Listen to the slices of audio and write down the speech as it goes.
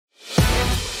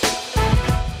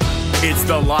It's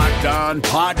the Locked On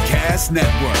Podcast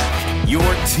Network, your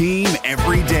team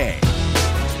every day.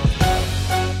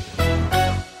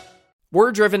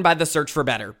 We're driven by the search for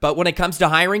better, but when it comes to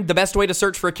hiring, the best way to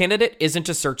search for a candidate isn't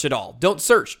to search at all. Don't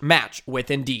search, match with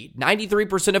Indeed.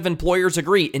 93% of employers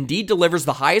agree Indeed delivers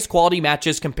the highest quality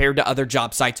matches compared to other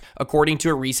job sites, according to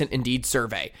a recent Indeed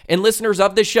survey. And listeners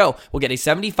of this show will get a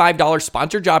 $75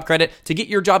 sponsored job credit to get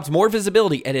your jobs more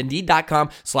visibility at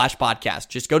Indeed.com/podcast.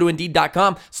 Just go to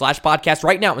Indeed.com/podcast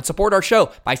right now and support our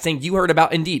show by saying you heard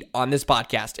about Indeed on this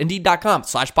podcast.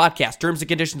 Indeed.com/podcast. Terms and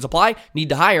conditions apply. Need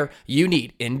to hire? You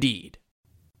need Indeed.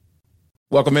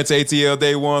 Welcome into ATL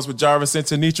Day Ones with Jarvis and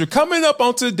Tenitra. Coming up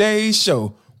on today's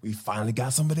show, we finally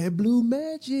got some of that blue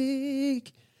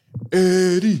magic.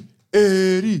 Eddie,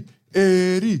 Eddie,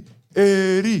 Eddie,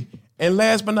 Eddie. And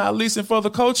last but not least, and for the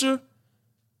culture,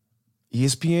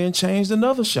 ESPN changed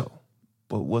another show.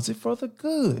 But was it for the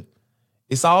good?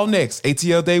 It's all next.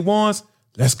 ATL Day Ones,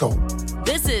 let's go.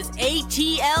 This is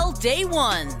ATL Day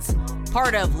Ones,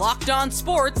 part of Locked On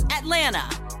Sports Atlanta.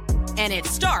 And it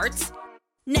starts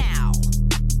now.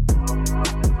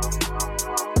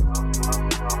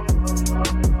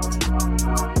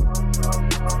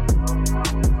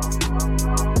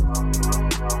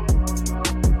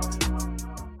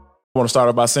 I want to start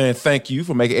off by saying thank you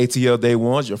for making ATL Day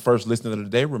Ones your first listener of the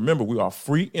day. Remember, we are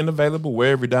free and available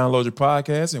wherever you download your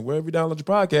podcast. And wherever you download your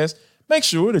podcast, make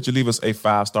sure that you leave us a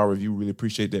 5-star review. Really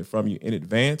appreciate that from you in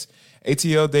advance.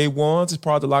 ATL Day Ones is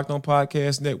part of the Locked On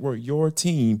Podcast Network, your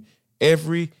team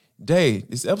every day.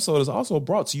 This episode is also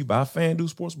brought to you by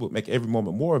FanDuel Sportsbook. Make every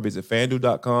moment more. Visit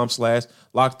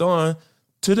FanDuel.com/lockedon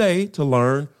today to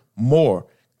learn more.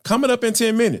 Coming up in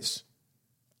 10 minutes.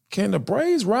 Can the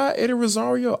Braves ride Eddie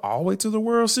Rosario all the way to the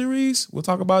World Series? We'll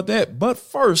talk about that. But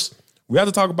first, we have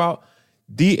to talk about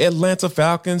the Atlanta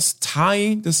Falcons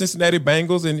tying the Cincinnati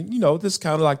Bengals. And, you know, this is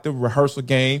kind of like the rehearsal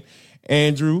game.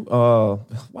 Andrew,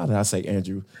 why did I say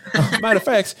Andrew? Matter of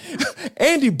fact,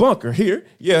 Andy Bunker here.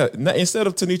 Yeah, instead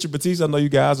of Tenitra Batiste, I know you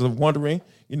guys are wondering,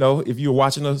 you know, if you're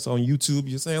watching us on YouTube,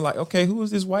 you're saying like, okay, who is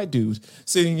this white dude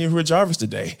sitting in with Jarvis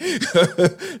today?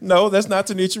 No, that's not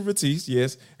Tenitra Batiste.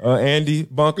 Yes, Andy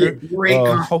Bunker. Great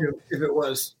costume if it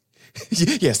was.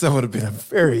 Yes, that would have been a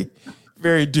very,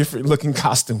 very different looking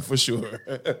costume for sure.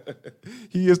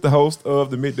 He is the host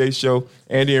of the midday show,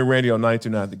 Andy and Randy on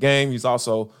 92.9 The Game. He's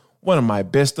also one of my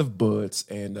best of buds,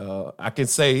 and I can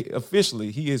say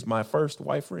officially he is my first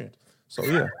white friend. So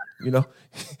yeah, you know,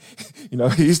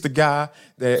 he's the guy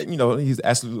that, you know, he's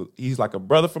like a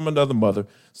brother from another mother.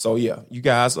 So yeah, you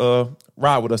guys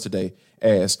ride with us today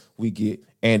as we get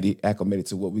Andy acclimated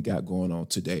to what we got going on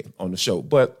today on the show.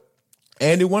 But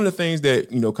Andy, one of the things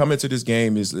that, you know, coming into this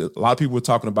game is a lot of people were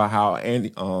talking about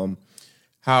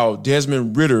how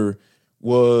Desmond Ridder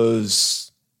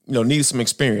was, you know, needed some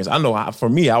experience. I know for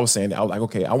me, I was saying that. I was like,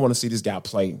 okay, I want to see this guy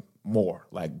play more.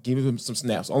 Like, give him some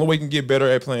snaps. The only way he can get better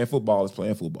at playing football is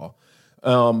playing football.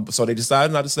 So they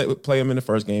decided not to play him in the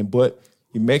first game, but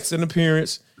he makes an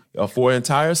appearance for an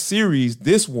entire series,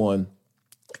 this one.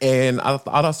 And I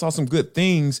thought I saw some good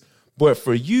things. But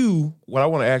for you, what I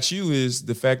want to ask you is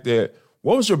the fact that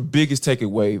what was your biggest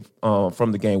takeaway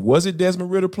from the game? Was it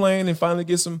Desmond Ridder playing and finally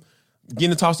getting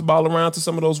to toss the ball around to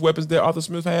some of those weapons that Arthur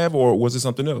Smith have, or was it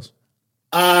something else?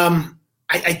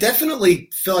 I definitely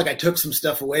feel like I took some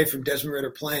stuff away from Desmond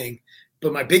Ridder playing,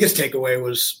 but my biggest takeaway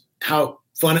was how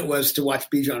fun it was to watch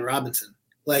Bijan Robinson.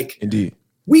 Like, indeed,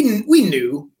 we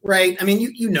knew, right? I mean,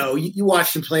 you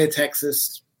watched him play at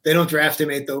Texas. They don't draft him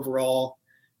 8th overall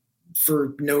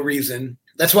for no reason.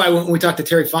 That's why when we talked to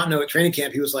Terry Fontenot at training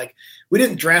camp, he was like, we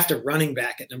didn't draft a running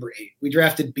back at number 8. We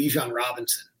drafted Bijan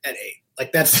Robinson at 8.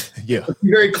 Like, that's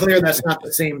very clear that's not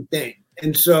the same thing.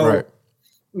 And so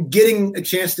getting a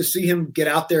chance to see him get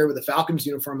out there with a Falcons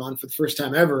uniform on for the first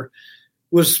time ever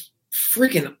was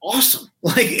freaking awesome.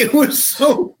 Like, it was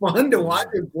so fun to watch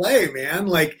him play, man.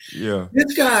 Like,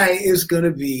 this guy is going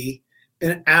to be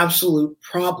an absolute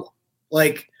problem.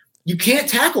 Like, you can't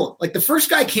tackle him. Like, the first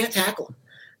guy can't tackle him.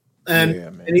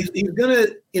 And he's going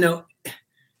to, you know,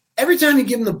 every time you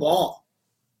give him the ball,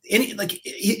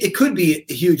 it could be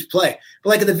a huge play,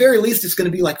 but like at the very least, it's going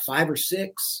to be like 5 or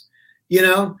 6, you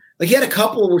know, like he had a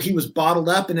couple where he was bottled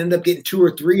up and ended up getting 2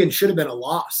 or 3 and should have been a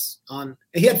loss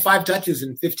he had 5 touches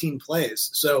in 15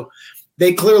 plays. So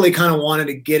they clearly kind of wanted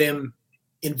to get him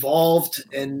involved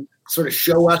and sort of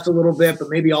show us a little bit, but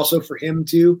maybe also for him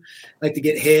to like to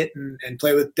get hit and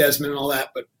play with Desmond and all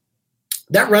that. But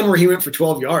that run where he went for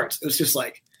 12 yards, it was just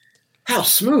like, how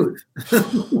smooth.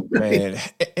 Man,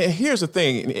 and here's the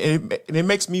thing, it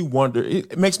makes me wonder,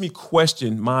 it makes me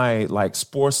question my like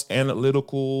sports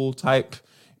analytical type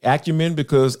acumen,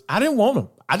 because I didn't want him.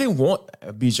 I didn't want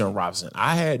Bijan Robinson.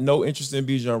 I had no interest in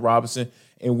Bijan Robinson.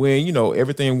 And when,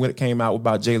 everything when it came out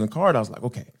about Jalen Carter, I was like,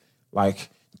 okay, like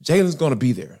Jalen's going to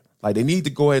be there. Like they need to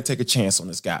go ahead and take a chance on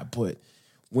this guy. But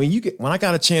when I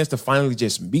got a chance to finally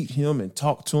just meet him and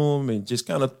talk to him and just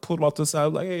kind of put him off to the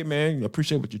side, like, hey man,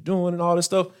 appreciate what you're doing and all this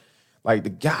stuff. Like the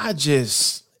guy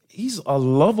he's a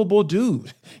lovable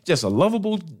dude. Just a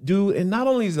lovable dude. And not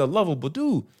only is he a lovable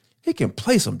dude, he can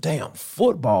play some damn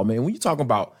football, man. When you're talking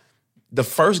about the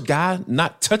first guy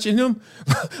not touching him,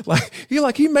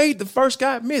 he made the first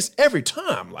guy miss every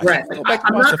time. Like, right.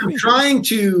 I'm trying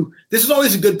to. This is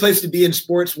always a good place to be in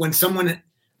sports when someone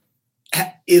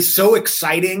is so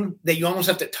exciting that you almost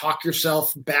have to talk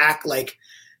yourself back. Like,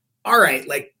 all right,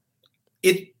 like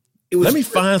it was. Let me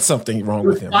find something wrong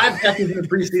with him. 5 seconds in the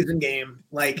preseason game,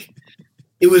 like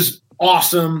it was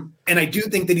awesome. And I do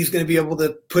think that he's going to be able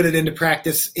to put it into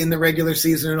practice in the regular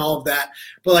season and all of that.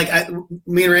 But like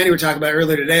me and Randy were talking about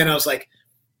earlier today, and I was like,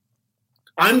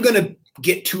 I'm going to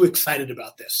get too excited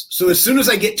about this. So as soon as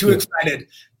I get too excited,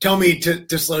 tell me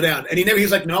to slow down. And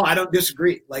he's like, no, I don't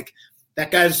disagree. Like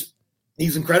that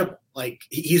he's incredible. Like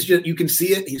he's just, you can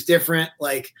see it. He's different.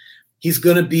 Like he's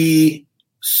going to be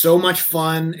so much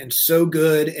fun and so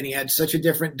good. And he had such a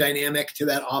different dynamic to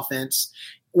that offense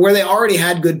where they already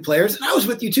had good players. And I was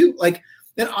with you too. Like,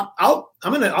 and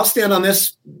I'll stand on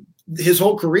this his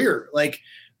whole career. Like,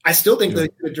 I still think they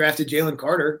could have drafted Jalen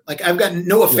Carter. Like, I've got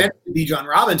no offense to Bijan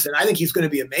Robinson. I think he's going to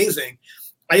be amazing.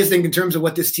 I just think in terms of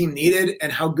what this team needed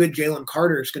and how good Jalen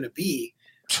Carter is going to be,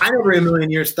 I never in a million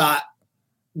years thought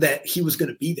that he was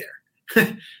going to be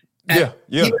there.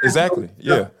 Exactly.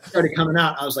 Yeah. Started coming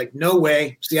out. I was like, no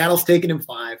way. Seattle's taking him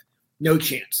 5. No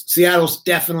chance. Seattle's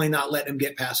definitely not letting him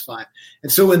get past 5.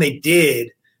 And so when they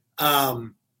did, I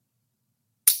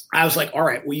was like, all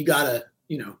right, well, you gotta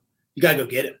go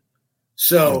get him.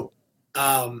 So,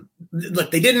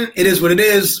 look, they didn't. It is what it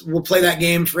is. We'll play that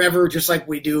game forever, just like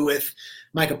we do with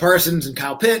Micah Parsons and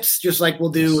Kyle Pitts, just like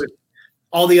we'll do with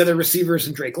all the other receivers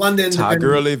and Drake London. Ty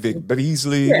Gurley, Vic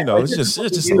Beasley, it's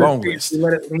just a long list. We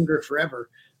let it linger forever.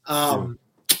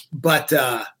 But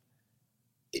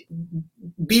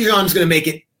Bijan's going to make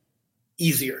it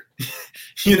easier.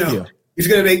 He's going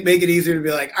to make it easier to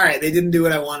be like, all right, they didn't do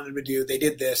what I wanted them to do. They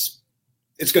did this.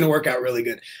 It's going to work out really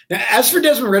good. Now, as for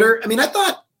Desmond Ridder, I mean, I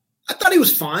thought he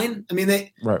was fine. I mean,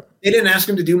 they didn't ask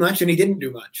him to do much, and he didn't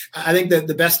do much. I think that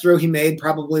the best throw he made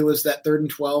probably was that 3rd and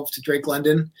 12 to Drake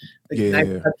London.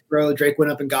 Nice throw. Drake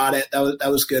went up and got it.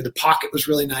 That was good. The pocket was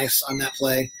really nice on that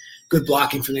play. Good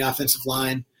blocking from the offensive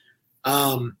line.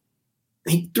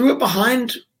 He threw it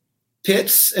behind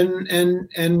Pitts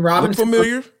and Robinson. Look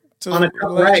familiar on a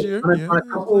couple, last year. On a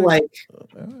couple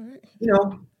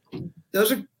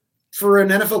those are for an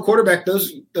NFL quarterback.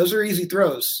 Those are easy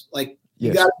throws. Like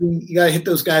you got to hit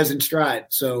those guys in stride.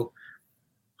 So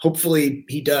hopefully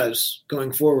he does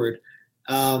going forward.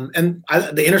 And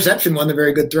the interception wasn't a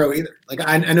very good throw either. Like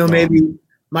I know maybe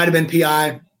might have been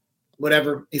PI,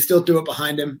 whatever. He still threw it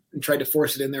behind him and tried to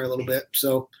force it in there a little bit.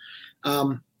 So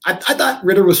I thought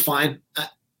Ridder was fine.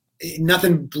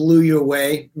 Nothing blew you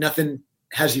away. Nothing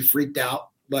has you freaked out.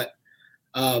 But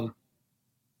I'm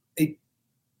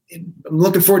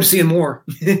looking forward to seeing more.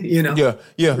 Yeah.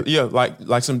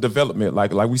 Like some development.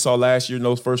 Like we saw last year in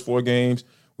those first 4 games.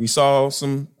 We saw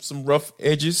some rough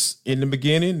edges in the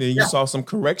beginning, then you saw some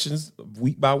corrections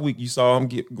week by week. You saw him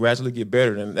gradually get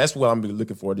better, and that's what I'm really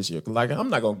looking for this year. Like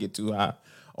I'm not gonna get too high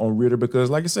on Ridder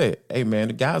because, like I said, hey man,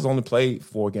 the guy's only played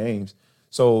 4 games.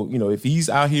 So if he's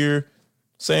out here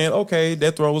saying, okay,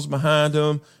 that throw was behind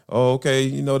him,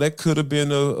 that could have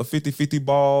been a 50-50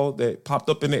 ball that popped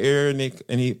up in the air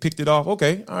and he picked it off.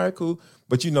 Okay, all right, cool.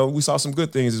 But we saw some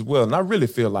good things as well, and I really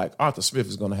feel like Arthur Smith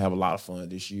is gonna have a lot of fun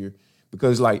this year.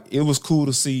 Because, it was cool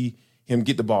to see him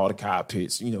get the ball to Kyle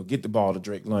Pitts, get the ball to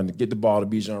Drake London, get the ball to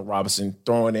Bijan Robinson,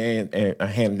 throwing it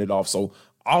and handing it off. So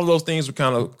all of those things were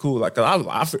kind of cool. Like,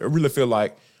 I really feel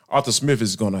like Arthur Smith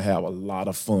is going to have a lot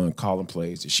of fun calling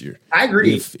plays this year. I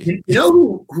agree.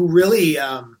 Who really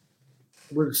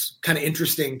was kind of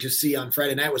interesting to see on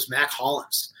Friday night was Mac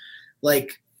Hollins.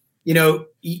 Like, you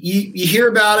hear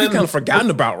about him. You kind of forgotten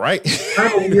about, right?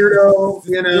 Kind of a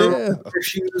weirdo, their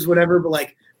shoes, whatever. But,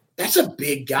 like, that's a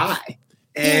big guy.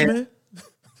 And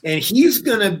he's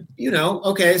going to,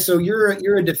 okay, so you're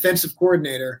a defensive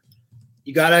coordinator.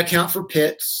 You got to account for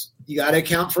Pitts. You got to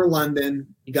account for London.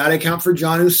 You got to account for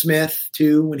Jonnu Smith,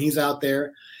 too, when he's out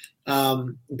there.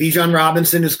 Bijan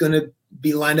Robinson is going to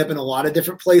be lined up in a lot of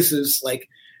different places. Like,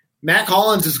 Mac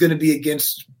Hollins is going to be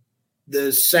against the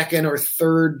 2nd or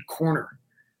 3rd corner.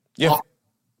 Yeah.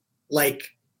 Like,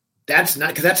 that's not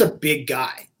because that's a big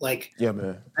guy. Like, Yeah,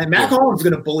 man. And Mac Hollins is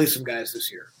going to bully some guys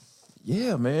this year.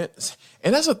 Yeah, man.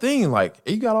 And that's the thing. Like,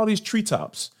 you got all these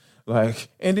treetops. Like,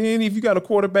 and then if you got a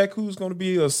quarterback who's going to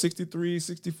be a 63,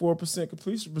 64%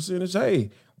 completion percentage,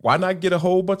 hey, why not get a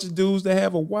whole bunch of dudes that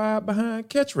have a wide behind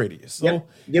catch radius? So,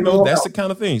 that's the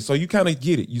kind of thing. So you kind of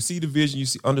get it. You see the vision. You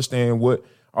understand what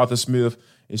Arthur Smith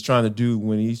is trying to do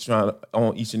when he's trying to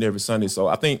on each and every Sunday. So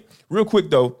I think real quick,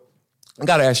 though, I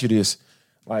got to ask you this.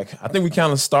 Like, I think we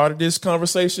kind of started this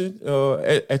conversation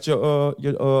at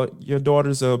your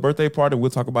daughter's birthday party.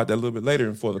 We'll talk about that a little bit later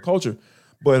in For the Culture.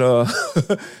 But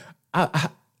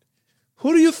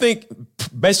who do you think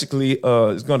basically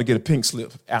is going to get a pink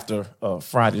slip after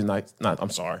Friday night?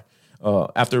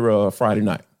 After Friday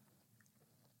night.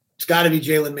 It's got to be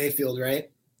Jalen Mayfield, right?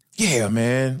 Yeah,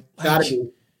 man. Got to be.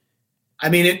 I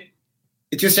mean,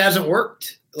 it just hasn't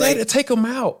worked. They had to take him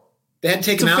out. They had to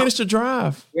take him out to finish the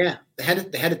drive. Yeah, they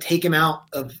had to take him out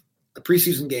of a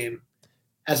preseason game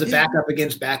as a backup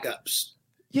against backups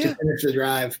to finish the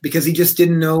drive because he just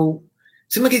didn't know.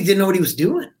 It seemed like he didn't know what he was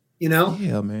doing. You know?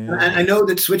 Yeah, man. I know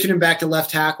that switching him back to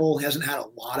left tackle hasn't had a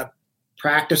lot of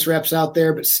practice reps out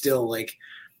there, but still, like,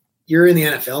 you're in the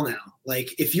NFL now.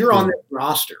 Like, if you're on this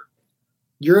roster,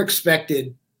 you're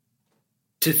expected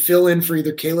to fill in for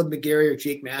either Caleb McGarry or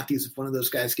Jake Matthews if one of those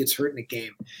guys gets hurt in a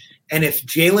game. And if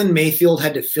Jalen Mayfield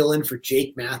had to fill in for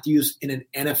Jake Matthews in an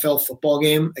NFL football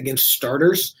game against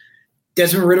starters,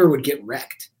 Desmond Ridder would get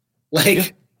wrecked.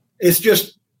 Like, it's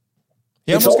just –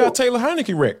 he almost got Taylor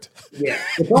Heineke wrecked. Yeah.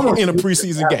 In a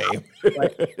preseason game.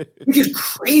 Which is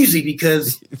crazy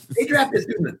because they drafted this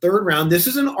dude in the third round. This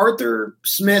is an Arthur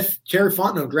Smith, Terry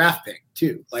Fontenot draft pick,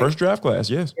 too. Like, first draft class,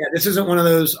 yes. Yeah, this isn't one of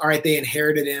those, all right, they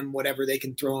inherited him, whatever, they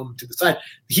can throw him to the side.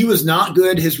 He was not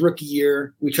good his rookie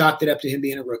year. We chalked it up to him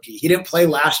being a rookie. He didn't play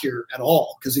last year at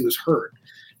all because he was hurt.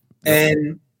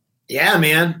 And, yeah,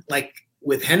 man, like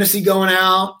with Hennessy going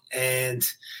out and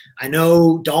 – I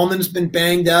know Dahlman's been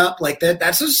banged up like that.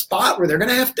 That's a spot where they're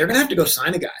gonna have to go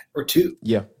sign a guy or two.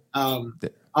 Yeah.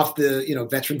 Off the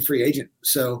veteran free agent.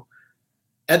 So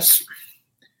that's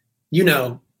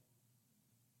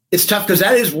it's tough because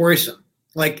that is worrisome.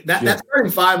 Like that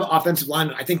starting five offensive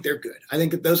linemen, I think they're good. I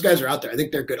think that those guys are out there. I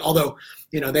think they're good. Although,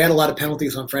 they had a lot of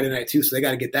penalties on Friday night too, so they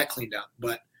got to get that cleaned up.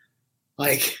 But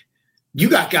like you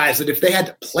got guys that if they had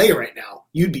to play right now,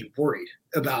 you'd be worried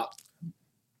about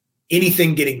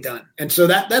anything getting done. And so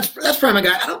that's probably my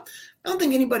guy. I don't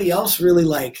think anybody else really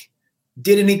like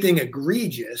did anything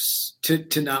egregious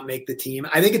to not make the team.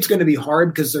 I think it's going to be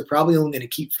hard because they're probably only going to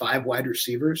keep 5 wide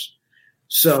receivers.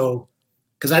 So,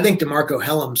 because I think DeMarco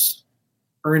Helms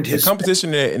earned his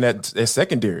competition in that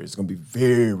secondary is going to be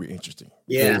very interesting.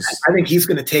 Yeah, I think he's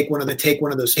going to take one of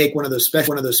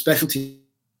those special teams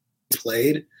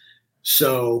played.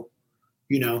 So,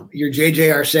 your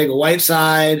JJ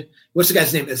Arcega-Whiteside. What's the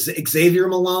guy's name? Is Xavier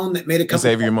Malone that made a couple?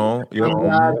 Xavier Malone.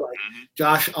 Like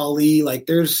Josh Ali. Like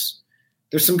there's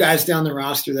some guys down the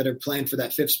roster that are playing for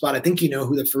that 5th spot. I think you know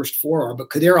who the first 4 are, but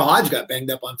Kadero Hodge got banged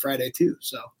up on Friday too.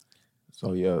 So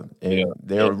yeah, and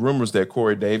there are rumors that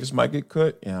Corey Davis might get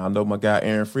cut. And I know my guy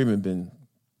Aaron Freeman been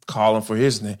calling for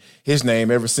his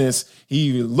name ever since he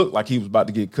even looked like he was about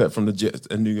to get cut from the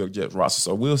New York Jets roster.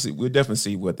 So we'll see. We'll definitely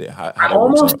see what how that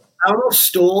works out. I almost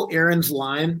stole Aaron's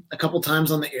line a couple times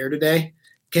on the air today.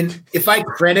 If I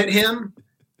credit him,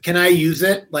 can I use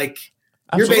it? Like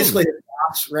you're basically his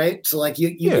boss, right? So like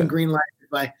you can green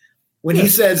light when he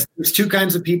says there's 2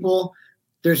 kinds of people.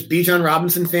 There's Bijan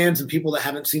Robinson fans and people that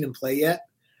haven't seen him play yet.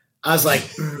 I was like,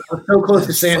 I'm so close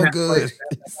to saying that. Good.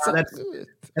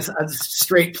 That's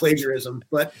straight plagiarism.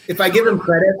 But if I give him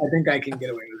credit, I think I can get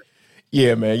away with it.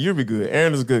 Yeah, man, you'll be good.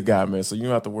 Aaron is a good guy, man, so you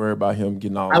don't have to worry about him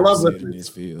getting all upset in his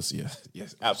fields.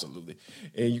 Yes, absolutely.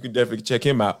 And you can definitely check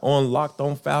him out on Locked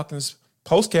On Falcons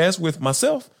postcast with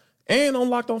myself and on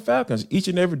Locked On Falcons each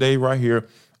and every day right here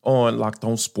on Locked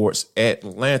On Sports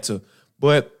Atlanta.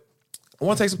 But I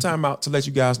want to take some time out to let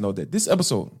you guys know that this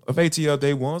episode of ATL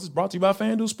Day Ones is brought to you by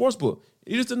FanDuel Sportsbook.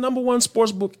 It is the #1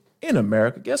 sportsbook in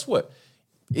America. Guess what?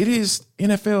 It is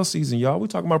NFL season, y'all. We're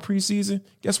talking about preseason.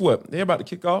 Guess what? They're about to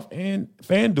kick off, and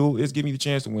FanDuel is giving you the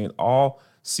chance to win all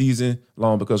season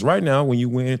long. Because right now, when you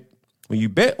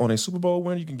bet on a Super Bowl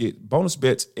winner, you can get bonus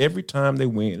bets every time they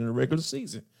win in the regular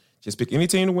season. Just pick any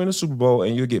team to win the Super Bowl,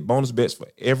 and you'll get bonus bets for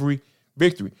every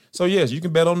victory. So, yes, you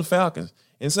can bet on the Falcons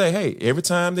and say, hey, every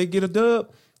time they get a dub,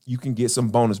 you can get some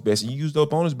bonus bets. And you use those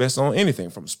bonus bets on anything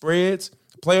from spreads,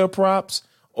 player props,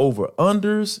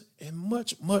 over-unders, and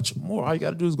much, much more. All you got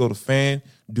to do is go to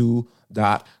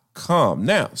FanDuel.com.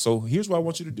 Now, so here's what I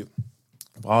want you to do.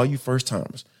 For all you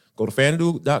first-timers, Go to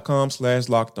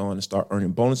FanDuel.com/lockedon and start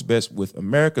earning bonus bets with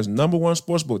America's #1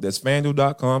 sportsbook. That's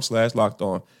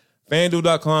FanDuel.com/lockedon.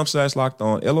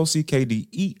 FanDuel.com/lockedon.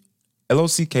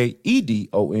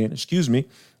 LOCKEDON. Excuse me.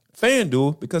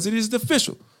 FanDuel, because it is the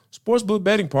official sportsbook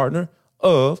betting partner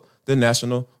of the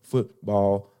National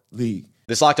Football League.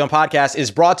 This Locked On podcast is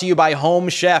brought to you by Home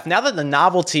Chef. Now that the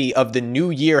novelty of the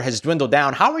new year has dwindled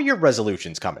down, how are your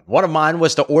resolutions coming? One of mine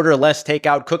was to order less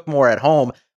takeout, cook more at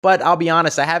home. But I'll be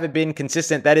honest, I haven't been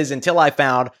consistent. That is until I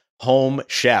found Home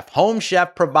Chef. Home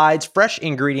Chef provides fresh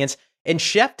ingredients and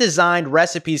chef-designed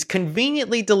recipes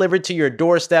conveniently delivered to your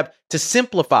doorstep to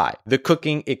simplify the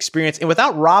cooking experience and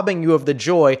without robbing you of the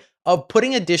joy of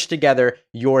putting a dish together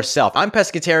yourself. I'm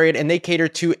pescatarian, and they cater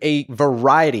to a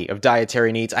variety of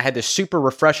dietary needs. I had this super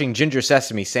refreshing ginger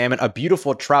sesame salmon, a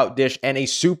beautiful trout dish, and a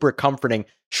super comforting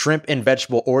shrimp and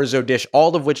vegetable orzo dish,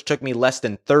 all of which took me less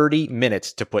than 30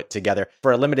 minutes to put together.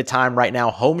 For a limited time right now,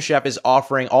 Home Chef is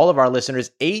offering all of our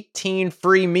listeners 18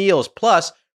 free meals,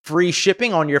 plus free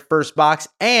shipping on your first box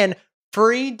and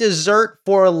free dessert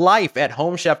for life at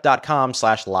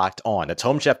homechef.com/lockedon. That's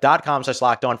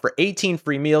homechef.com/lockedon for 18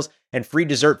 free meals and free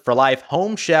dessert for life.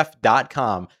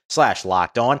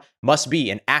 Homechef.com/lockedon. Must be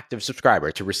an active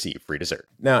subscriber to receive free dessert.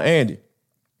 Now, Andy,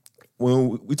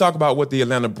 when we talk about what the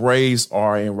Atlanta Braves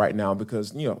are in right now,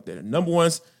 because, you know, they're number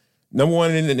one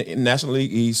in the National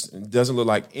League East, it doesn't look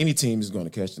like any team is going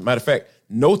to catch them. Matter of fact,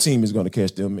 no team is going to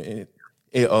catch them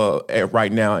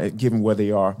right now, given where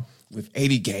they are. With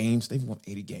 80 games, they've won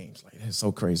 80 games. Like, that's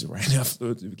so crazy right now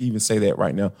to even say that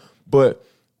right now. But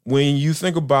when you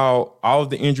think about all of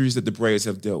the injuries that the Braves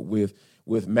have dealt with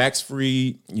Max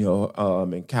Fried, you know,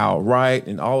 and Kyle Wright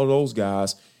and all of those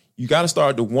guys, you got to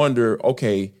start to wonder,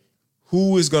 okay,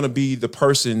 who is going to be the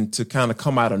person to kind of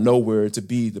come out of nowhere to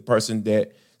be the person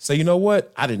that say, you know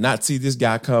what, I did not see this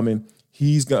guy coming.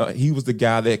 He was the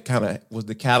guy that kind of was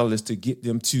the catalyst to get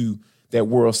them to that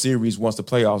World Series once the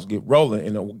playoffs get rolling.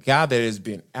 And a guy that has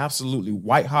been absolutely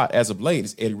white hot as of late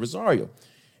is Eddie Rosario.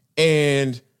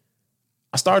 And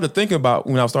I started thinking about,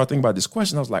 when I started thinking about this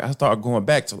question, I started going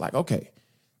back to like, okay,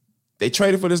 they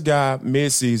traded for this guy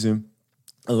mid-season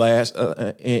in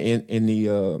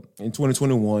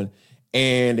 2021,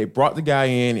 and they brought the guy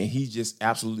in, and he just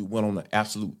absolutely went on an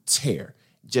absolute tear.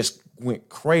 Just went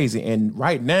crazy. And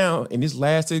right now, in his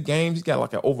last 2 games, he's got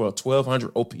like over a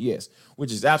 1,200 OPS, which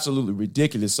is absolutely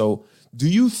ridiculous. So do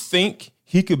you think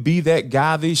he could be that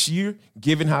guy this year,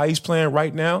 given how he's playing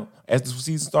right now as the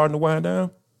season's starting to wind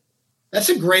down? That's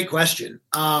a great question.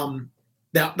 Now,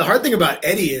 the hard thing about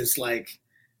Eddie is, like,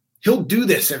 he'll do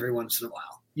this every once in a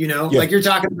while. You know, like you're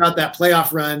talking about that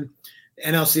playoff run,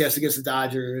 NLCS against the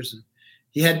Dodgers. And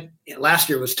he had, last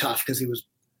year was tough because he was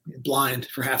blind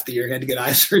for half the year. He had to get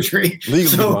eye surgery.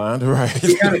 Legally blind, right.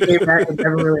 He kind of came back and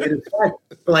never really hit his stride.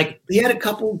 But, like, he had a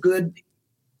couple good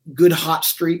hot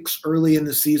streaks early in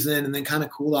the season and then kind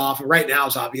of cooled off. And right now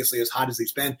is obviously as hot as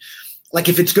he's been. Like,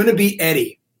 if it's going to be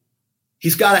Eddie,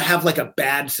 he's got to have like a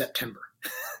bad September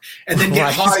and then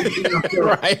get hot.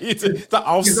 Right. To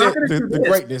offset the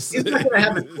greatness. He's not going to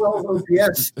have a 12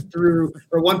 OPS through,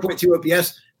 or 1.2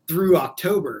 OPS through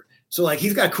October. So, like,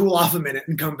 he's got to cool off a minute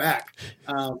and come back.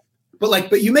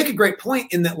 But you make a great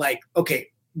point in that, like, okay,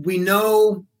 we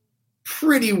know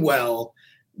pretty well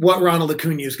what Ronald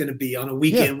Acuna is going to be on a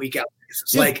week in, week out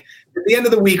basis. Like, at the end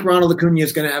of the week, Ronald Acuna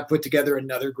is going to have put together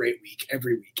another great week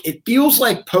every week. It feels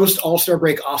like post All-Star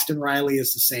break, Austin Riley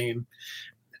is the same.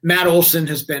 Matt Olson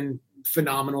has been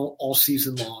phenomenal all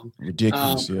season long.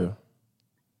 Ridiculous,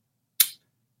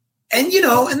 And, you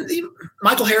know,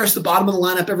 Michael Harris, the bottom of the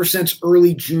lineup ever since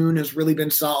early June, has really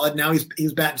been solid. Now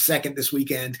he's batting second this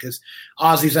weekend because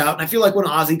Ozzy's out. And I feel like when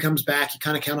Ozzy comes back, you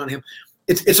kind of count on him.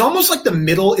 It's almost like the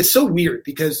middle. It's so weird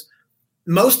because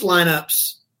most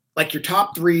lineups, like your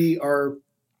top 3 are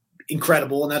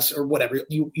incredible, and that's, or whatever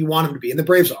you want them to be, and the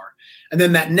Braves are. And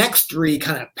then that next 3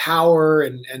 kind of power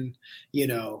and you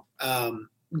know,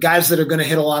 guys that are going to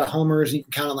hit a lot of homers, and you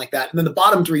can count on like that. And then the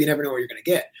bottom 3, you never know what you're going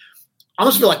to get. I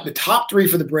almost feel like the top 3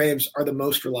 for the Braves are the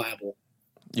most reliable.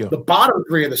 Yeah. The bottom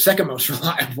 3 are the second most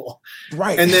reliable.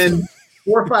 Right. And then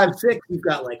 4, 5, 6, you've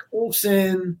got like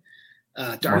Olson,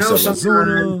 Darno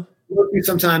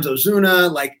sometimes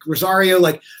Ozuna, like Rosario,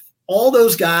 like all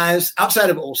those guys outside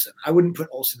of Olson. I wouldn't put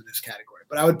Olson in this category,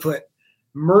 but I would put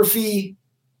Murphy,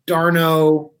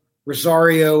 Darno,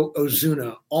 Rosario,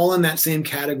 Ozuna, all in that same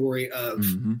category of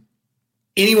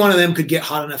any one of them could get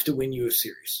hot enough to win you a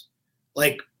series.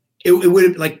 Like, it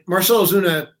would, like, Marcell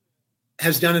Ozuna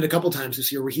has done it a couple times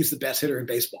this year where he's the best hitter in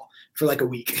baseball for like a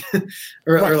week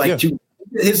or like 2.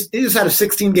 He just had a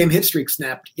 16-game hit streak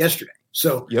snapped yesterday.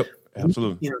 So,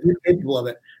 absolutely. You know, he's capable of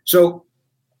it. So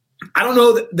I don't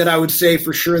know that I would say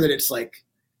for sure that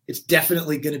it's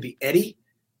definitely going to be Eddie,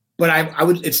 but I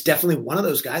would, it's definitely one of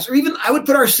those guys, or even I would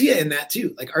put Arcia in that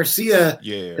too. Like Arcia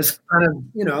is kind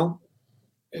of,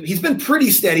 he's been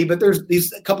pretty steady, but there's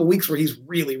these a couple weeks where he's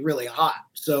really, really hot.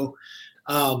 So,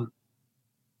 I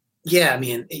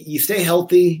mean, you stay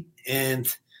healthy and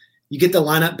you get the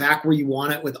lineup back where you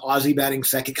want it with Ozzie batting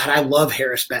second. God, I love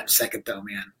Harris batting second though,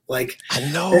 man. Like I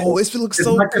know it looks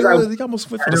so good. He almost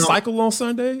went for the cycle on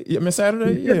Sunday. I mean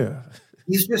Saturday. Yeah.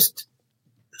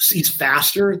 He's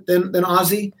faster than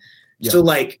Ozzie. Yeah. So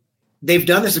like they've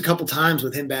done this a couple times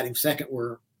with him batting second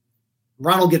where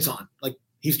Ronald gets on. Like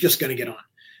he's just going to get on.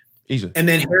 Easy. And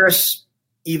then Harris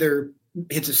either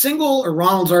hits a single or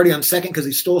Ronald's already on second because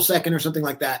he stole second or something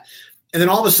like that. And then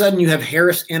all of a sudden you have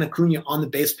Harris and Acuna on the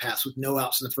base pass with no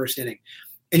outs in the first inning.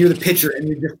 And you're the pitcher and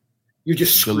you're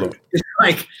just screwed. It's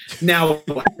like now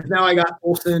I got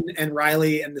Olsen and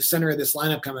Riley and the center of this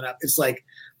lineup coming up. It's like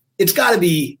it's gotta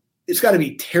be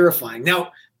terrifying.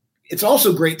 Now it's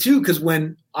also great too, because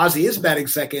when Ozzie is batting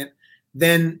second,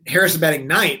 then Harris is batting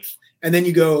ninth, and then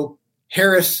you go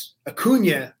Harris,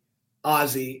 Acuna,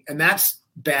 Ozzie, and that's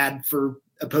bad for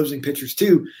opposing pitchers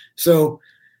too. So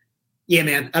yeah,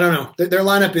 man, I don't know. Their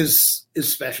lineup is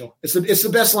special. It's the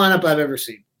best lineup I've ever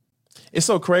seen. It's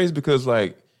so crazy because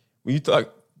like when you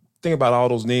think about all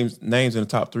those names in the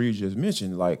top three you just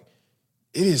mentioned, like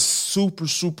it is super,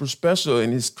 super special.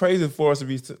 And it's crazy for us to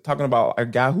be talking about a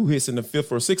guy who hits in the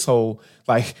fifth or sixth hole,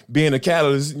 like being a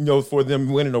catalyst, for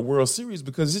them winning a World Series,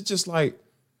 because it's just like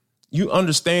you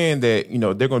understand that,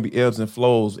 they're going to be ebbs and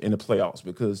flows in the playoffs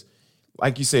because,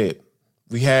 like you said,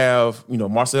 we have,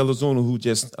 Marcell Ozuna, who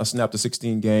just snapped a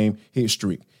 16-game hit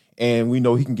streak. And we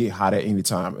know he can get hot at any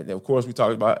time. And, of course, we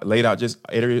talked about laid out just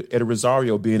Eddie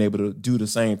Rosario being able to do the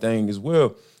same thing as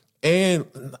well. And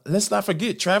let's not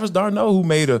forget Travis d'Arnaud,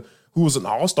 who was an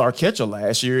all-star catcher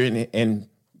last year and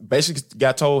basically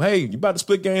got told, hey, you about to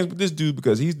split games with this dude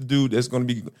because he's the dude that's going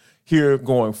to be here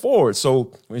going forward.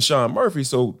 So when Sean Murphy.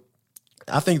 So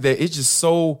I think that it's just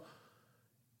so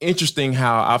interesting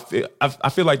how I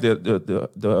feel like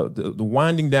the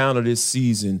winding down of this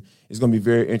season is going to be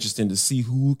very interesting to see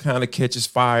who kind of catches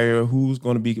fire, who's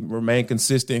going to remain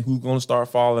consistent, who's going to start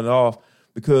falling off,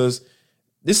 because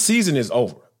this season is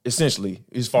over essentially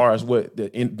as far as being the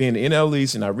NL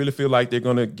East, and I really feel like they're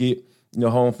going to get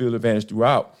home field advantage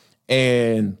throughout.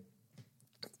 And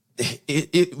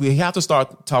we have to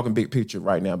start talking big picture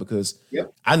right now because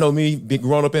I know me, being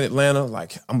grown up in Atlanta,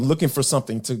 like I'm looking for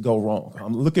something to go wrong.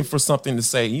 I'm looking for something to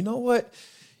say, you know what?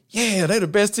 Yeah, they're the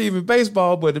best team in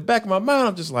baseball, but in the back of my mind,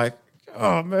 I'm just like,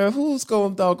 oh man, who's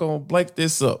going to blank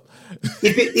this up?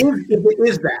 If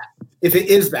it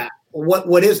is that,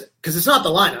 what is it? Because it's not the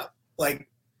lineup. Like,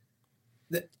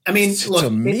 I mean, look,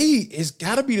 to me, it's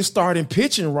got to be the starting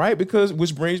pitching, right? Because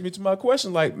which brings me to my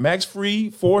question: like Max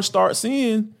Fried, 4 starts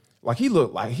in. Like he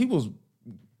looked like he was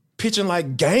pitching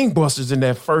like gangbusters in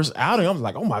that first outing. I was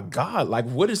like, oh my God, like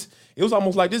it was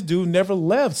almost like this dude never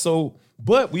left. So,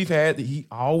 but he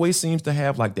always seems to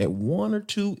have like that 1 or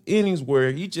 2 innings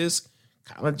where he just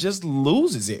kind of just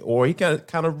loses it, or he kind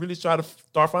of really try to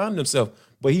start finding himself.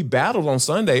 But he battled on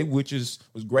Sunday, which was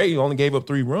great. He only gave up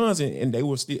 3 runs, and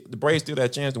the Braves still had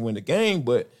a chance to win the game.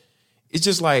 But it's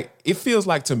just like, it feels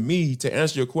like to me, to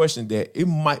answer your question, that it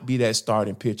might be that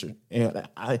starting pitcher. And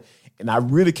I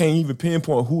really can't even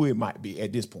pinpoint who it might be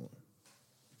at this point.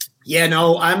 Yeah,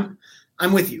 no, I'm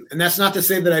with you. And that's not to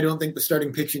say that I don't think the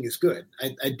starting pitching is good.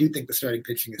 I do think the starting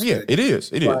pitching is good. Yeah, it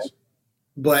is. It is.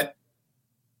 But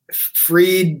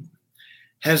Fried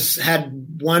has had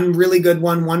 1 really good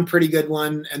one, 1 pretty good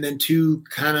one, and then 2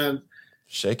 kind of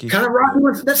shaky, kind of rocky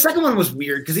ones. That second one was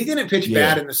weird because he didn't pitch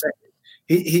bad in the second.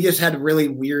 He just had a really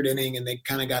weird inning, and they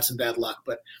kind of got some bad luck.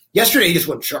 But yesterday he just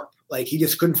went sharp. Like he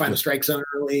just couldn't find a strike zone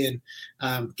early,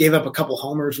 and gave up a couple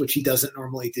homers, which he doesn't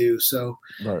normally do. So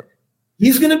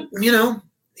he's gonna,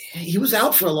 he was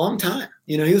out for a long time.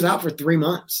 He was out for 3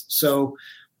 months. So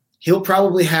he'll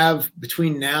probably have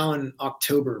between now and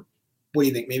October, what do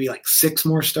you think? Maybe like 6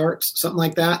 more starts, something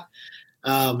like that.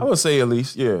 I would say at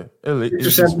least, yeah. At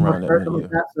least around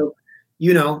that. So,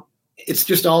 it's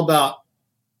just all about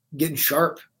getting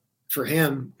sharp for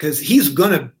him because he's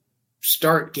going to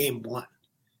start game 1.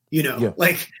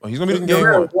 Like he's going to be in game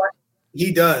 1. What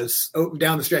he does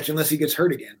down the stretch, unless he gets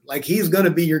hurt again, like he's going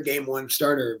to be your game 1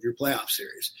 starter of your playoff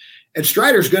series. And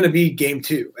Strider's going to be game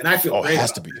 2. And I feel great. It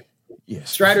has to be. Yes.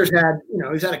 Strider's had,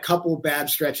 he's had a couple bad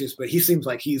stretches, but he seems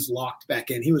like he's locked back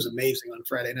in. He was amazing on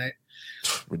Friday night.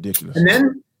 Ridiculous. And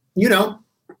then, you know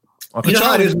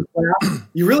how it is in the playoffs.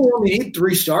 You really only need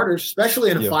 3 starters,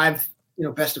 especially in a 5,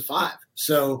 best of 5.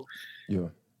 So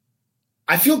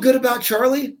I feel good about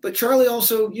Charlie, but Charlie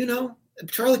also,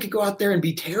 Charlie could go out there and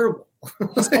be terrible.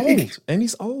 He's old, and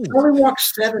he's old. Charlie walked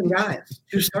 7 guys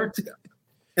 2 starts ago.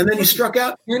 And then he struck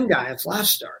out 10 guys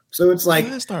last start. So it's like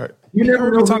last start. You never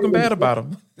heard know me talking bad about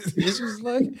him. It's just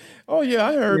like, oh yeah,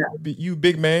 I heard you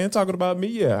big man talking about me.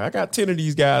 Yeah, I got 10 of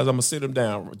these guys. I'm gonna sit them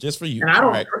down just for you. And I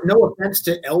don't. No offense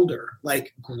to Elder,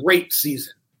 like great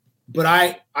season, but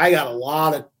I got a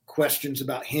lot of questions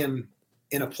about him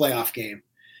in a playoff game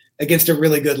against a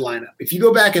really good lineup. If you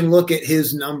go back and look at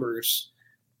his numbers,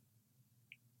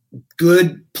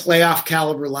 good playoff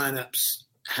caliber lineups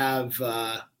have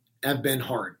been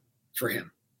hard for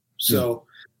him. So,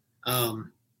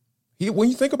 when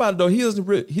you think about it, though,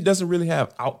 he doesn't really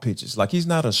have out pitches. Like he's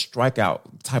not a strikeout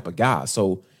type of guy.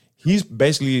 So he's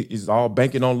basically is all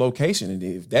banking on location, and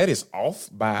if that is off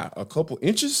by a couple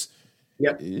inches,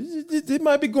 it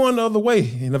might be going the other way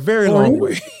in a very long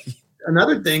way.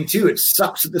 Another thing too, it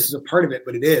sucks that this is a part of it,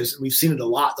 but it is. We've seen it a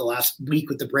lot the last week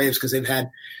with the Braves because they've had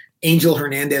Angel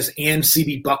Hernandez and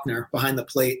CB Buckner behind the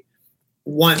plate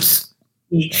once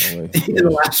each in the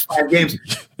last 5 games.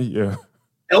 Yeah.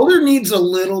 Elder needs a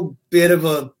little bit of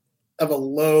a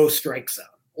low strike zone.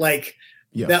 Like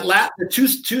the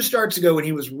 2 starts ago when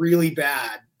he was really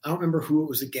bad. I don't remember who it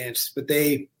was against, but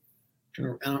anyway,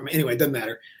 it doesn't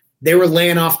matter. They were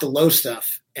laying off the low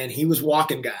stuff and he was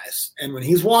walking guys. And when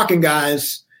he's walking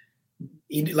guys,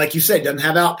 he, like you said, doesn't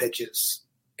have out pitches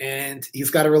and he's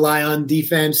got to rely on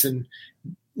defense and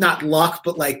not luck,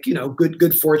 but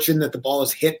good fortune that the ball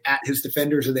is hit at his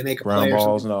defenders or they make a play. Ground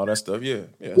balls and all that stuff. Yeah.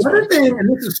 Another thing,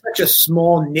 and this is such a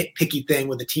small nitpicky thing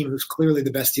with a team who's clearly the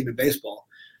best team in baseball,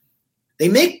 they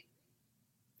make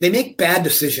bad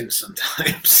decisions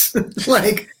sometimes.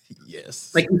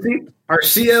 Yes. Like you see,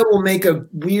 Arcia will make a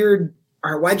weird,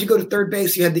 all right, why'd you go to third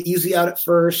base? You had the easy out at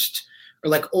first. Or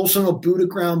like Olsen will boot a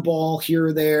ground ball here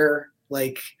or there.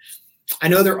 Like I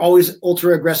know they're always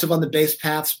ultra aggressive on the base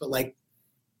paths, but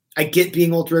I get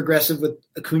being ultra aggressive with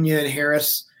Acuna and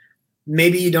Harris.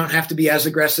 Maybe you don't have to be as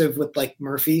aggressive with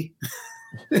Murphy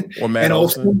or Matt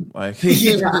Olsen. That's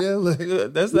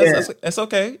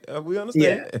okay. We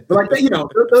understand. Yeah. But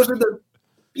those are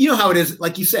how it is.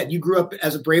 Like you said, you grew up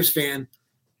as a Braves fan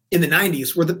in the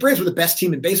 90s where the Braves were the best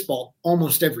team in baseball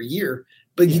almost every year,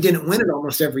 but you didn't win it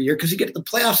almost every year because you get to the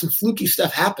playoffs and fluky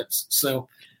stuff happens. So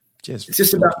it's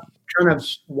just about trying to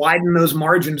widen those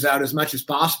margins out as much as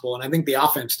possible. And I think the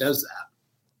offense does that.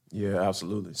 Yeah,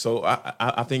 absolutely. So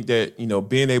I think that,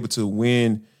 being able to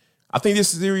win, I think this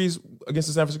series against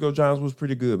the San Francisco Giants was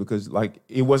pretty good because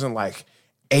it wasn't 8-9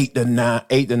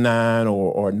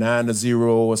 or 9-0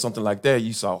 or something like that.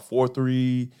 You saw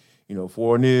 4-3,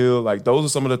 4-0. Those are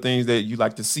some of the things that you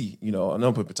like to see. I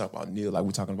know people talk about nil, like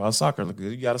we're talking about soccer.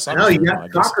 You got a soccer. I know you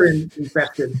got soccer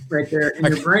infected right there in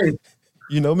your brain.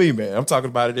 You know me, man. I'm talking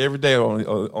about it every day on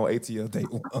ATL Day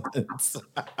 1.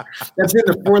 That's in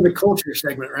the For the Culture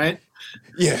segment, right?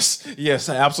 Yes,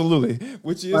 absolutely.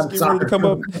 Which is getting ready to come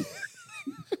up.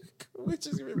 Which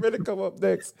is ready to come up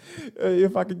next,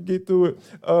 if I can get through it.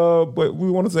 But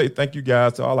we want to say thank you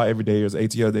guys to all our everydayers,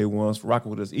 ATL Day 1s, for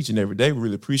rocking with us each and every day. We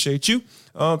really appreciate you.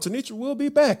 Tenitra will be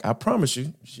back. I promise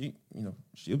you.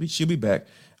 She'll be back.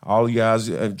 All you guys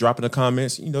dropping the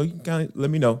comments. You can kind of let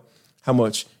me know how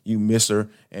much you miss her,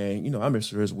 and I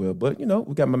miss her as well. But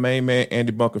we got my main man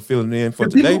Andy Bunker filling in for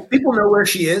today. People know where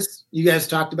she is. You guys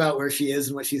talked about where she is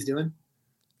and what she's doing.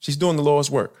 She's doing the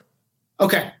Lord's work.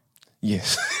 Okay.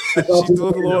 Yes, she's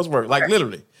doing the Lord's work.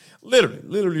 Literally. No, doing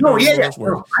the Lord's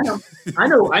work. No,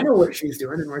 I know what she's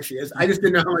doing and where she is. I just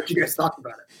didn't know how much you guys talked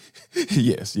about it.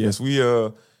 Yes. We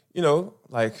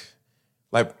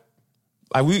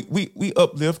we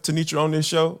uplift Tenitra on this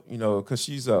show, because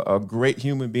she's a great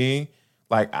human being.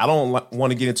 I don't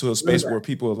want to get into a space where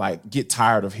people get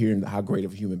tired of hearing how great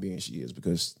of a human being she is,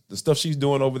 because the stuff she's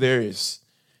doing over there is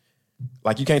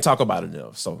you can't talk about it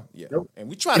enough. So yeah, nope. And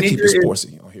we try to keep it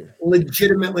sportsy on here.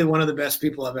 Legitimately one of the best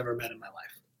people I've ever met in my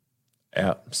life.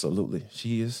 Absolutely,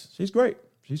 she's great.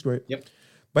 She's great. Yep.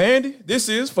 But Andy, this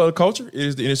is For the Culture. It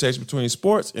is the intersection between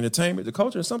sports, entertainment, the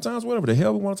culture, and sometimes whatever the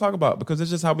hell we want to talk about, because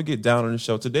it's just how we get down on the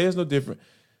show. Today is no different.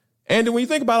 Andy, when you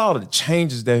think about all the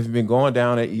changes that have been going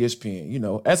down at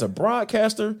ESPN, as a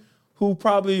broadcaster who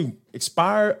probably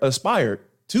aspired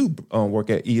to work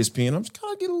at ESPN, I'm just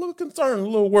kind of getting a little concerned, a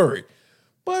little worried.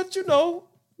 But, I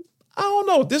don't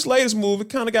know. This latest move, it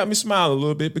kind of got me smiling a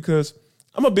little bit, because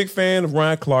I'm a big fan of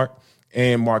Ryan Clark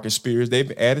and Marcus Spears. They've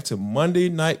been added to Monday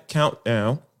Night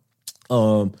Countdown.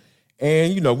 And,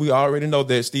 we already know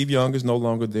that Steve Young is no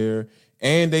longer there.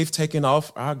 And they've taken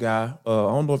off our guy. I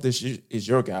don't know if this is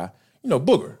your guy,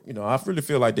 Booger. I really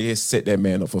feel like they had set that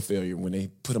man up for failure when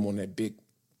they put him on that big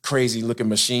crazy looking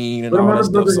machine and Put him all on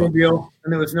that the stuff. Boogermobile,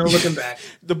 and there was no looking back.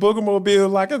 The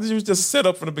Boogermobile, like it was just set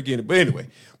up from the beginning. But anyway,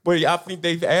 I think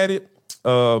they've added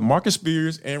Marcus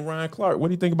Spears and Ryan Clark. What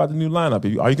do you think about the new lineup?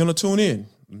 Are you going to tune in?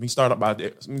 Let me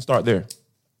start there.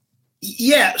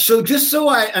 Yeah. So just so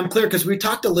I'm clear, because we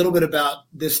talked a little bit about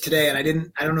this today, and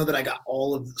I don't know that I got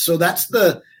all of. So that's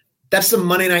the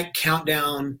Monday Night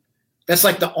Countdown. That's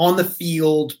like the on the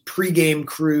field pregame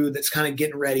crew that's kind of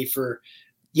getting ready for.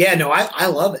 Yeah. No, I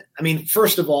love it. I mean,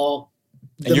 first of all,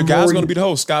 and your guy's going to be the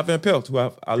host, Scott Van Pelt, who I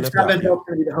left Scott out. Van Pelt's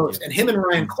going to be the host, and him and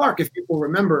Ryan Clark, if people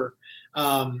remember.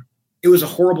 It was a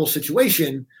horrible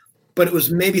situation, but it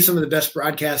was maybe some of the best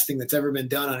broadcasting that's ever been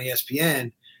done on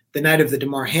ESPN the night of the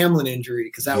DeMar Hamlin injury,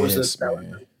 because that was a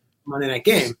Monday night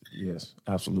game. Yes,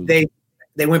 absolutely.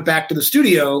 They went back to the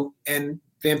studio, and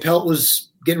Van Pelt was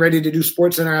getting ready to do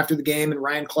SportsCenter after the game, and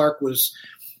Ryan Clark was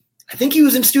 – I think he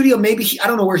was in studio. Maybe I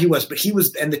don't know where he was, but he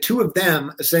was – and the two of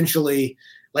them essentially,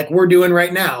 like we're doing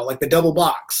right now, like the double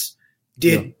box,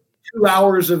 did 2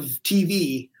 hours of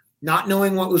TV not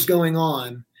knowing what was going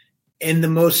on in the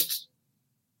most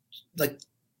like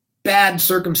bad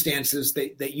circumstances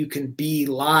that you can be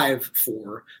live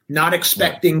for, not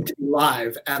expecting to be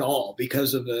live at all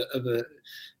because of a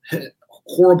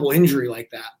horrible injury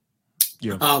like that.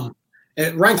 Yeah.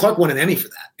 And Ryan Clark won an Emmy for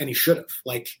that, and he should have.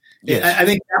 Like, yes. I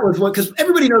think that was what, because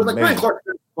everybody knows like Ryan Clark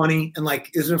is funny and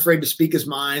like isn't afraid to speak his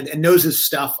mind and knows his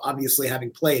stuff, obviously having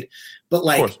played, but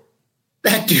like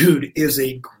that dude is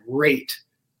a great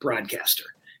broadcaster,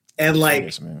 and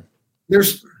like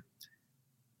there's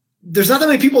not that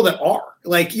many people that are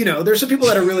like, you know, there's some people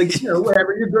that are really, you know,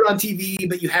 whatever, you're good on TV,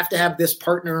 but you have to have this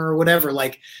partner or whatever.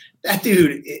 Like that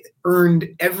dude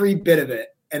earned every bit of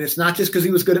it, and it's not just because he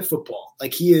was good at football.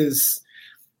 Like he is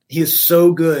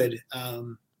so good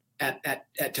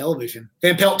at television.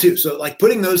 Van Pelt too. So like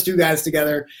putting those two guys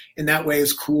together in that way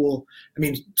is cool. I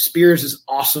mean, Spears is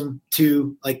awesome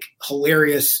too, like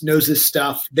hilarious, knows his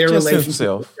stuff. Their just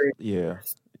relationship. Yeah.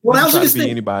 Well, I also just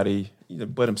think anybody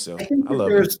but himself. I think love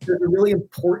there's a really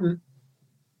important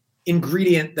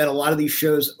ingredient that a lot of these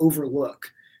shows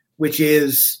overlook, which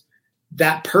is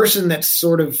that person that's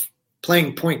sort of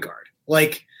playing point guard.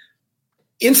 Like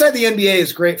Inside the NBA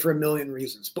is great for a million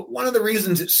reasons, but one of the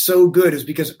reasons it's so good is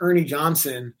because Ernie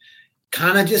Johnson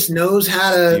kind of just knows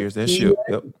how to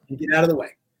get out of the way.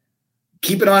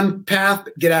 Keep it on path,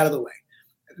 but get out of the way.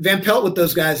 Van Pelt with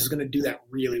those guys is going to do that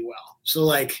really well. So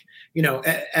like, you know,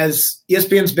 as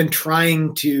ESPN's been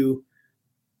trying to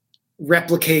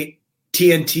replicate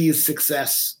TNT's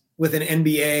success with an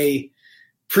NBA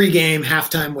pregame,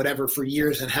 halftime, whatever for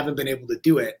years and haven't been able to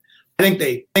do it. I think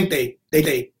they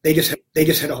just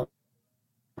hit a home.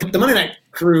 The Monday Night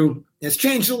Crew has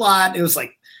changed a lot. It was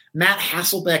like Matt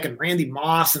Hasselbeck and Randy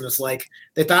Moss, and it's like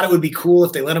they thought it would be cool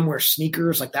if they let him wear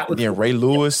sneakers. Like that would be Ray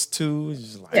Lewis too.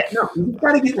 You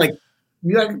gotta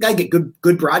get good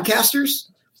broadcasters.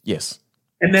 Yes.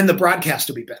 And then the broadcast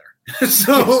will be better. Yes,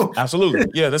 absolutely.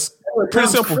 Yeah, that's pretty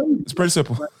simple. Crazy. It's pretty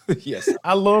simple. Yes.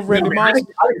 I love Randy Moss.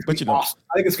 But you know, awesome.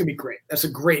 I think it's gonna be great. That's a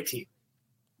great team.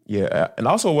 Yeah. And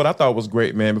also what I thought was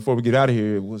great, man, before we get out of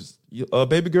here, was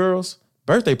Baby Girl's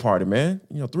birthday party, man.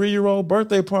 You know, 3-year-old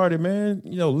birthday party, man.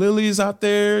 You know, Lily's out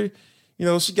there. You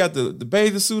know, she got the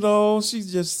bathing suit on.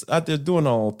 She's just out there doing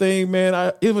her own thing,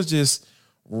 man. It was just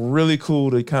really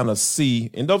cool to kind of see.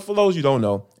 And for those you don't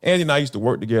know, Andy and I used to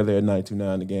work together at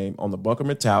 929 The Game on the Bunker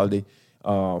Mentality.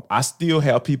 I still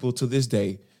have people to this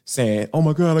day saying, "Oh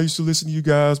my God, I used to listen to you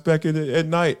guys back at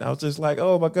night." I was just like,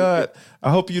 "Oh my God,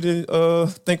 I hope you didn't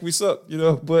think we sucked," you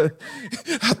know. But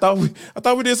I thought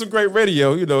we did some great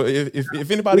radio, you know.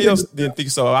 If anybody else didn't think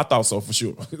so, I thought so for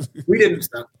sure. We didn't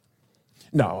suck.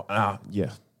 No, yeah,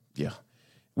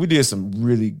 we did some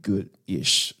really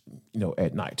good-ish, you know,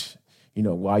 at night. You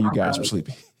know, while you guys were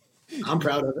sleeping. I'm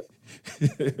proud of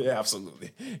it. Yeah,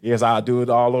 absolutely. Yes, I'll do it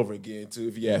all over again too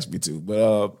if you ask me to.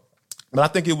 But I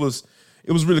think it was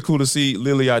really cool to see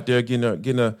Lily out there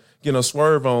getting a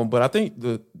swerve on. But I think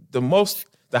the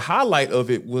highlight of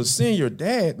it was seeing your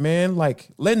dad, man, like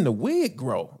letting the wig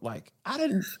grow. Like I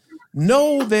didn't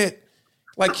know that.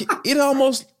 Like it's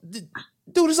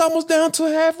almost down to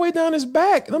halfway down his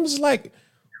back, and I'm just like,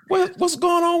 what's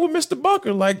going on with Mr.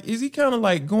 Bunker? Like, is he kind of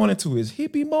like going into his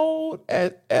hippie mode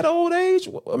at old age?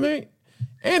 I mean,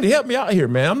 Andy, help me out here,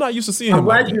 man. I'm not used to seeing him.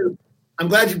 I'm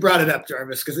glad you brought it up,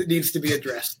 Jarvis, because it needs to be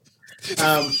addressed.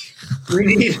 We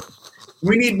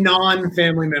need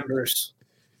non-family members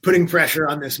putting pressure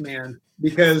on this man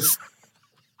because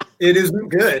it isn't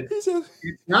good. It's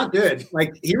not good.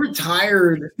 Like he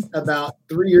retired about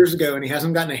 3 years ago and he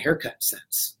hasn't gotten a haircut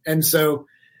since. And so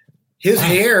His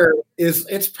hair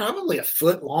it's probably a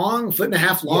foot and a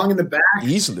half long in the back.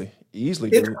 Easily.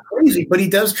 It's crazy, but he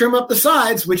does trim up the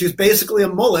sides, which is basically a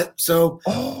mullet. So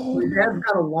his dad's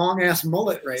got a long ass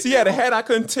mullet right now. See, yeah, the hat I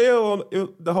couldn't tell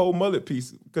the whole mullet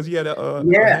piece because he had a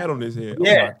hat on his head.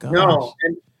 Yeah, oh my gosh.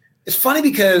 And it's funny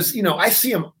because I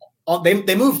see him.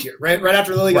 They moved here right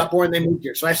after Lily got born. They moved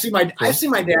here, so I see my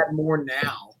dad more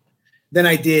now than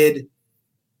I did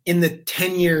in the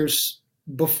 10 years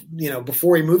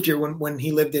before he moved here when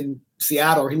he lived in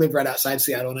Seattle, or he lived right outside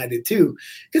Seattle, and I did too.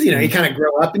 Because you kind of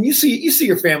grow up and you see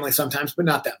your family sometimes, but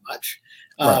not that much.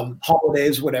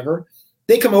 Holidays, whatever.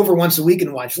 They come over once a week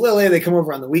and watch Lily. They come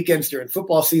over on the weekends during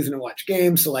football season and watch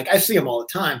games. So I see them all the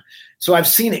time. So I've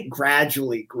seen it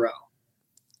gradually grow.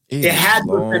 It had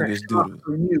been a shock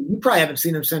for you. You probably haven't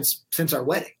seen him since our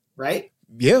wedding, right?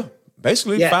 Yeah,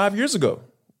 basically 5 years ago.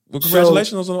 Well,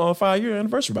 congratulations on a 5-year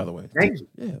anniversary, by the way. Thank you.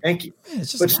 Yeah. Thank you. Man,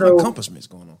 it's just accomplishments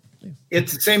going on. Yeah.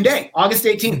 It's the same day, August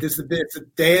 18th. It's the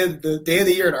day of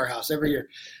the year at our house every year.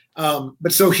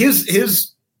 But so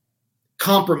his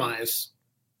compromise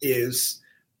is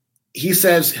he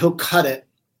says he'll cut it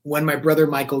when my brother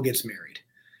Michael gets married.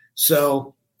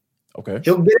 So he'll get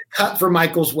it cut for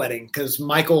Michael's wedding because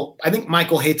I think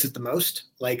Michael hates it the most.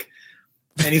 And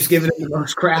he's giving it the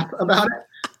most crap about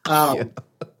it.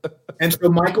 And so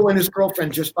Michael and his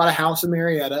girlfriend just bought a house in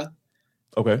Marietta.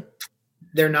 Okay.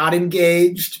 They're not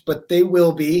engaged, but they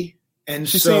will be. And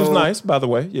she seems nice, by the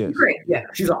way. Yeah. Great. Yeah.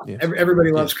 She's awesome. Yes.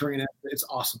 Everybody loves Karina. It's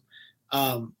awesome.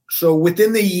 So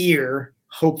within the year,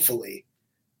 hopefully,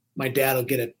 my dad will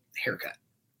get a haircut.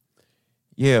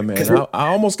 Yeah, man. I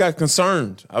almost got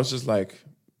concerned. I was just like,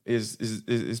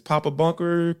 is Papa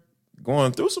Bunker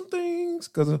going through some things?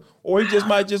 Or he just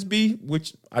might just be,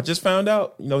 which I just found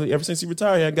out, ever since he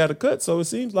retired, he had got a cut. So it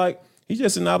seems like he's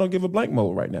just in I don't give a blank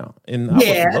mode right now. And I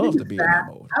would love to be in that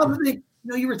mode. I would think,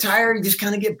 you retire, you just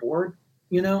kind of get bored,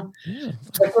 Yeah.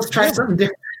 It's like, let's try something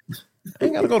different. I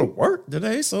ain't got to go to work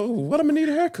today, so what am I need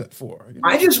a haircut for?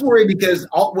 I just worry because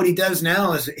what he does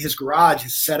now is his garage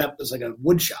is set up as like a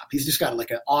wood shop. He's just got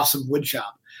like an awesome wood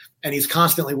shop, and he's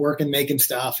constantly working, making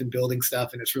stuff and building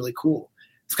stuff, and it's really cool.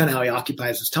 It's kind of how he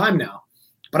occupies his time now.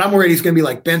 But I'm worried he's going to be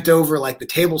like bent over like the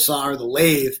table saw or the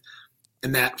lathe,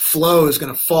 and that flow is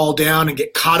going to fall down and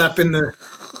get caught up in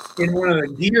one of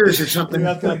the gears or something.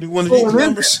 I've got to do one of these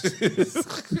numbers.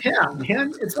 Yeah,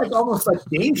 man. It's almost like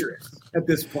dangerous at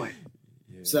this point.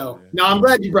 So, no, I'm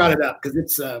glad you brought it up because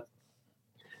it's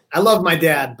I love my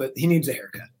dad, but he needs a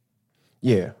haircut.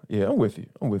 Yeah, I'm with you.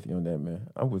 I'm with you on that, man.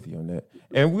 I'm with you on that.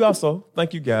 And we also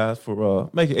thank you guys for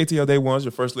making ATL Day Ones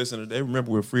your first listen today.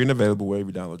 Remember, we're free and available wherever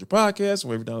you download your podcast,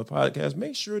 wherever you download the podcast.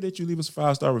 Make sure that you leave us a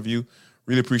 5-star review.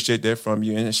 Really appreciate that from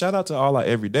you. And shout out to all our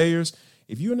everydayers.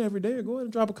 If you're an everydayer, go ahead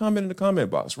and drop a comment in the comment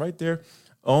box right there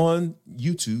on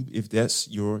YouTube if that's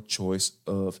your choice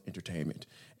of entertainment.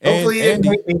 Hopefully you didn't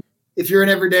hate me. If you're an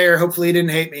everydayer, hopefully you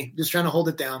didn't hate me. Just trying to hold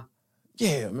it down.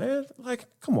 Yeah, man.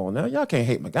 Come on now. Y'all can't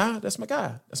hate my guy. That's my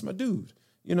guy. That's my dude.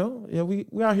 Yeah, we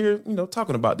out here,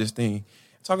 talking about this thing,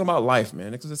 talking about life,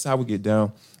 man, because that's how we get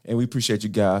down. And we appreciate you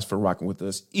guys for rocking with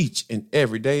us each and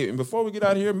every day. And before we get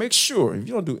out of here, make sure if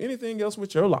you don't do anything else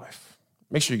with your life,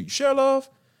 make sure you share love,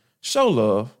 show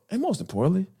love, and most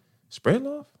importantly, spread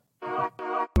love.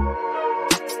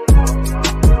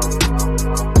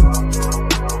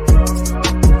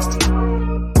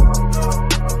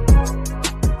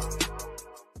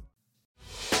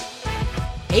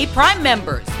 Hey, Prime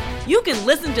members, you can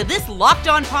listen to this Locked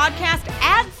On podcast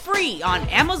ad-free on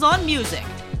Amazon Music.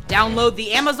 Download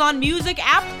the Amazon Music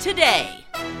app today.